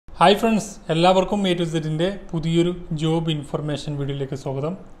Hi friends, എല്ലാവർക്കും A to Zന്റെ പുതിയൊരു job information വീഡിയോയിലേക്ക്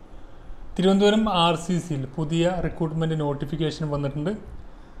സ്വാഗതം. തിരുവനന്തപുരം RCC യിൽ പുതിയ റിക്രൂട്ട്മെന്റ് നോട്ടിഫിക്കേഷൻ വന്നിട്ടുണ്ട്.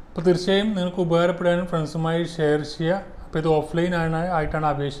 അപ്പോൾ തീർച്ചയായും നിങ്ങൾക്ക് ഉപകാരപ്പെടാനും ഫ്രണ്ട്സുമായി ഷെയർ ചെയ്യുക. അപ്പോൾ ഇത് ഓഫ്ലൈൻ ആയിട്ടാണ്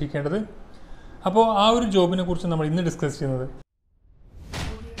അപേക്ഷിക്കേണ്ടത്. അപ്പോൾ ആ ഒരു ജോബിനെ കുറിച്ച് നമ്മൾ ഇന്ന് ഡിസ്കസ് ചെയ്യുന്നത്.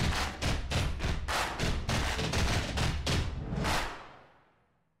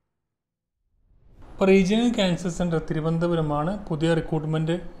 റീജിയണൽ ക്യാൻസർ സെൻറ്റർ തിരുവനന്തപുരമാണ് പുതിയ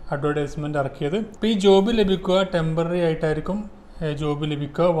റിക്രൂട്ട്മെൻറ്റ് അഡ്വർടൈസ്മെൻറ്റ് ഇറക്കിയത്. അപ്പോൾ ഈ ജോബ് ലഭിക്കുക ടെമ്പററി ആയിട്ടായിരിക്കും ജോബ്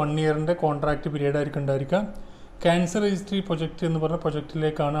ലഭിക്കുക. 1 ഇയറിൻ്റെ കോൺട്രാക്റ്റ് പീരീഡ് ആയിരിക്കും ഉണ്ടായിരിക്കുക. ക്യാൻസർ രജിസ്ട്രി പ്രൊജക്റ്റ് എന്ന് പറഞ്ഞ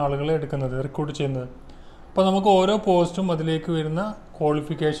പ്രൊജക്റ്റിലേക്കാണ് ആളുകളെ എടുക്കുന്നത്, റിക്രൂട്ട് ചെയ്യുന്നത്. അപ്പോൾ നമുക്ക് ഓരോ പോസ്റ്റും അതിലേക്ക് വരുന്ന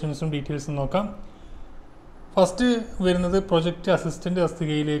ക്വാളിഫിക്കേഷൻസും ഡീറ്റെയിൽസും നോക്കാം. ഫസ്റ്റ് വരുന്നത് പ്രൊജക്റ്റ് അസിസ്റ്റൻ്റ്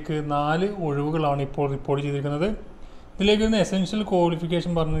തസ്തികയിലേക്ക് 4 ഒഴിവുകളാണ് ഇപ്പോൾ റിപ്പോർട്ട് ചെയ്തിരിക്കുന്നത്. ഇതിലേക്ക് വരുന്ന എസെൻഷ്യൽ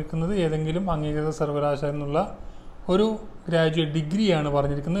ക്വാളിഫിക്കേഷൻ പറഞ്ഞിരിക്കുന്നത് ഏതെങ്കിലും അംഗീകൃത സർവകലാശാലയിൽ നിന്നുള്ള ഒരു ഗ്രാജുവേറ്റ് ഡിഗ്രിയാണ്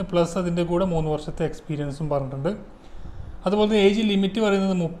പറഞ്ഞിരിക്കുന്നത്. പ്ലസ് അതിൻ്റെ കൂടെ 3 വർഷത്തെ എക്സ്പീരിയൻസും പറഞ്ഞിട്ടുണ്ട്. അതുപോലെ തന്നെ ഏജ് ലിമിറ്റ്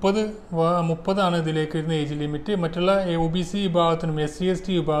പറയുന്നത് 30 ഇതിലേക്ക് വരുന്ന ഏജ് ലിമിറ്റ്. മറ്റുള്ള OBC വിഭാഗത്തിനും SC/ST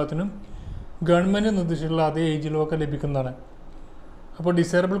വിഭാഗത്തിനും ഗവൺമെൻറ് നിർദ്ദേശിച്ചിട്ടുള്ള അതേ ഏജിലൊക്കെ ലഭിക്കുന്നതാണ്. അപ്പോൾ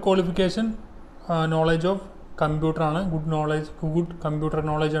disable qualification knowledge of കമ്പ്യൂട്ടറാണ്, good computer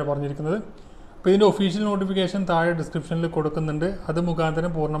നോളേജാണ് പറഞ്ഞിരിക്കുന്നത്. അപ്പോൾ ഇതിൻ്റെ ഒഫീഷ്യൽ നോട്ടിഫിക്കേഷൻ താഴെ ഡിസ്ക്രിപ്ഷനിൽ കൊടുക്കുന്നുണ്ട്. അത്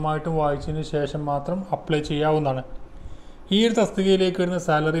മുഖാന്തരം പൂർണ്ണമായിട്ടും വായിച്ചതിന് ശേഷം മാത്രം അപ്ലൈ ചെയ്യാവുന്നതാണ്. ഈ ഒരു തസ്തികയിലേക്ക് വരുന്ന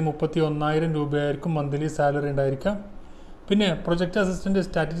സാലറി 31,000 രൂപയായിരിക്കും മന്ത്ലി സാലറി ഉണ്ടായിരിക്കാം. പിന്നെ പ്രൊജക്റ്റ് അസിസ്റ്റൻ്റ്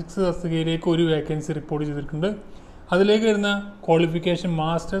സ്റ്റാറ്റിസ്റ്റിക്സ് തസ്തികയിലേക്ക് ഒരു വേക്കൻസി റിപ്പോർട്ട് ചെയ്തിട്ടുണ്ട്. അതിലേക്ക് വരുന്ന qualification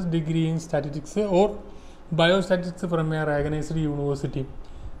masters degree in statistics or biostatistics from A recognised university,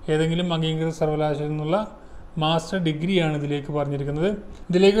 ഏതെങ്കിലും അംഗീകൃത സർവകലാശാലയിൽ നിന്നുള്ള മാസ്റ്റർ ഡിഗ്രിയാണ് ഇതിലേക്ക് പറഞ്ഞിരിക്കുന്നത്.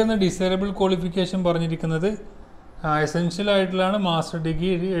 ഇതിലേക്ക് വരുന്ന ഡിസേബിൾ ക്വാളിഫിക്കേഷൻ പറഞ്ഞിരിക്കുന്നത് എസെൻഷ്യൽ ആയിട്ടുള്ളതാണ്. മാസ്റ്റർ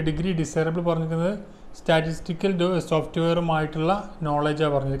ഡിഗ്രി ഡിസേബിൾ പറഞ്ഞിരിക്കുന്നത് സ്റ്റാറ്റിസ്റ്റിക്കൽ സോഫ്റ്റ്വെയറുമായിട്ടുള്ള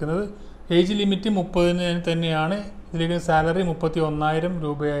നോളജാണ് പറഞ്ഞിരിക്കുന്നത്. ഏജ് ലിമിറ്റ് 30 തന്നെയാണ്. ഇതിലേക്ക് സാലറി 31,000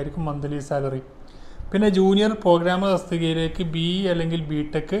 രൂപയായിരിക്കും മന്ത്ലി സാലറി. പിന്നെ ജൂനിയർ പ്രോഗ്രാമർ തസ്തികയിലേക്ക് BE അല്ലെങ്കിൽ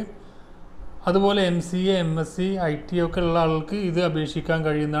Btech, അതുപോലെ MCA, MSc, IT ഒക്കെ ഉള്ള ആൾക്ക് ഇത് അപേക്ഷിക്കാൻ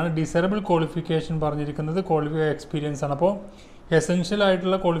കഴിയുന്നതാണ്. ഡിസേബിൾ ക്വാളിഫിക്കേഷൻ പറഞ്ഞിരിക്കുന്നത് എക്സ്പീരിയൻസ് ആണ്. അപ്പോൾ എസെൻഷ്യൽ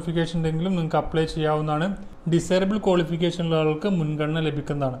ആയിട്ടുള്ള ക്വാളിഫിക്കേഷൻ ഉണ്ടെങ്കിലും നിങ്ങൾക്ക് അപ്ലൈ ചെയ്യാവുന്നതാണ്. ഡിസേബിൾ ക്വാളിഫിക്കേഷൻ ഉള്ള ആൾക്ക് മുൻഗണന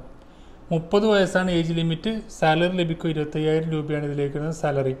ലഭിക്കുന്നതാണ്. 30 വയസ്സാണ് ഏജ് ലിമിറ്റ്. സാലറി ലഭിക്കുക 25,000 രൂപയാണ് ഇതിലേക്ക് വരുന്നത്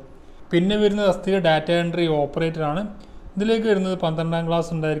സാലറി. പിന്നെ വരുന്ന തസ്തിക ഡാറ്റ എൻട്രി ഓപ്പറേറ്റർ ആണ്. ഇതിലേക്ക് വരുന്നത് 12ാം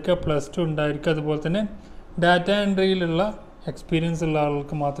ക്ലാസ് ഉണ്ടായിരിക്കുക, +2 ഉണ്ടായിരിക്കുക. അതുപോലെ തന്നെ ഡാറ്റ എൻട്രിയിലുള്ള എക്സ്പീരിയൻസ് ഉള്ള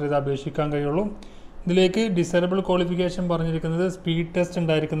ആൾക്ക് മാത്രമേ ഇത് അപേക്ഷിക്കാൻ കഴിയുള്ളൂ. ഇതിലേക്ക് ഡിസേബിൾ ക്വാളിഫിക്കേഷൻ പറഞ്ഞിരിക്കുന്നത് സ്പീഡ് ടെസ്റ്റ്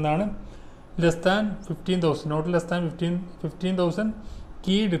ഉണ്ടായിരിക്കുന്നതാണ്. >15,000 നോട്ട് >15,000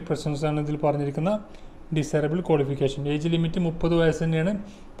 കീ ഡിപ്രഷൻസ് ആണ് ഇതിൽ പറഞ്ഞിരിക്കുന്ന ഡിസേബിൾ ക്വാളിഫിക്കേഷൻ. ഏജ് ലിമിറ്റ് 30 വയസ്സ് തന്നെയാണ്.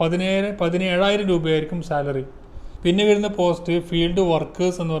 17,000 രൂപയായിരിക്കും സാലറി. പിന്നെ വരുന്ന പോസ്റ്റ് ഫീൽഡ്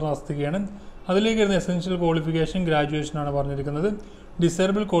വർക്കേഴ്സ് എന്ന് പറഞ്ഞ തസ്തികയാണ്. അതിലേക്ക് വരുന്ന എസെൻഷ്യൽ ക്വാളിഫിക്കേഷൻ ഗ്രാജുവേഷനാണ് പറഞ്ഞിരിക്കുന്നത്.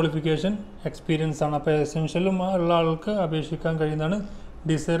 ഡിസേബിൾ ക്വാളിഫിക്കേഷൻ എക്സ്പീരിയൻസ് ആണ്. അപ്പോൾ എസെൻഷ്യലും ഉള്ള ആൾക്ക് അപേക്ഷിക്കാൻ കഴിയുന്നതാണ്.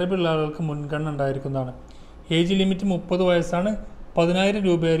 ഡിസേബിൾ ഉള്ള ആൾക്ക് മുൻഗണന ഉണ്ടായിരിക്കുന്നതാണ്. ഏജ് ലിമിറ്റ് 30 വയസ്സാണ്. 10,000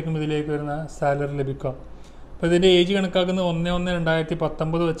 രൂപയായിരിക്കും ഇതിലേക്ക് വരുന്ന സാലറി ലഭിക്കുക. അപ്പോൾ ഇതിൻ്റെ ഏജ് കണക്കാക്കുന്നത്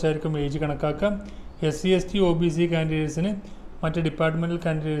 1/1/2019 വെച്ചായിരിക്കും ഏജ് കണക്കാക്കുക. SC/ST OBC കാൻഡിഡേറ്റ്സിന് മറ്റ് ഡിപ്പാർട്ട്മെൻറ്റൽ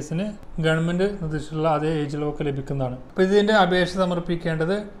കാൻഡിഡേറ്റ്സിന് ഗവൺമെൻറ് നിർദ്ദേശിച്ചിട്ടുള്ള അതേ ഏജിലൊക്കെ ലഭിക്കുന്നതാണ്. അപ്പോൾ ഇതിൻ്റെ അപേക്ഷ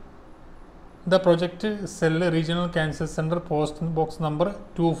സമർപ്പിക്കേണ്ടത് the project cell regional cancer centre post box number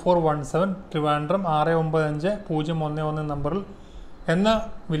 2417 Trivandrum 695-011 നമ്പറിൽ എന്ന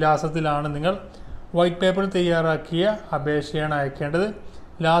വിലാസത്തിലാണ് നിങ്ങൾ വൈറ്റ് പേപ്പർ തയ്യാറാക്കിയ അപേക്ഷയാണ് അയക്കേണ്ടത്.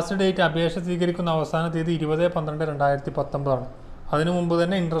 ലാസ്റ്റ് ഡേറ്റ് അപേക്ഷ സ്വീകരിക്കുന്ന അവസാന തീയതി 20/12/2019 ആണ്. അതിനു മുമ്പ്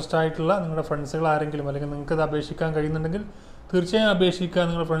തന്നെ ഇൻട്രസ്റ്റ് ആയിട്ടുള്ള നിങ്ങളുടെ ഫ്രണ്ട്സുകൾ ആരെങ്കിലും അല്ലെങ്കിൽ നിങ്ങൾക്ക് ഇത് അപേക്ഷിക്കാൻ കഴിയുന്നുണ്ടെങ്കിൽ തീർച്ചയായും അപേക്ഷിക്കുക.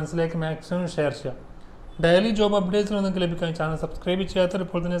 നിങ്ങളുടെ ഫ്രണ്ട്സിലേക്ക് മാക്സിമം ഷെയർ ചെയ്യുക. ഡെയിലി ജോബ് അപ്ഡേറ്റ്സ് നിങ്ങൾക്ക് ലഭിക്കാൻ ചാനൽ സബ്സ്ക്രൈബ് ചെയ്യാത്തവർ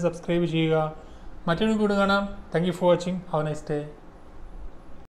ഇപ്പോൾ തന്നെ സബ്സ്ക്രൈബ് ചെയ്യുക. മറ്റൊരു വീഡിയോ കാണാം. Thank you for watching. Have A nice day.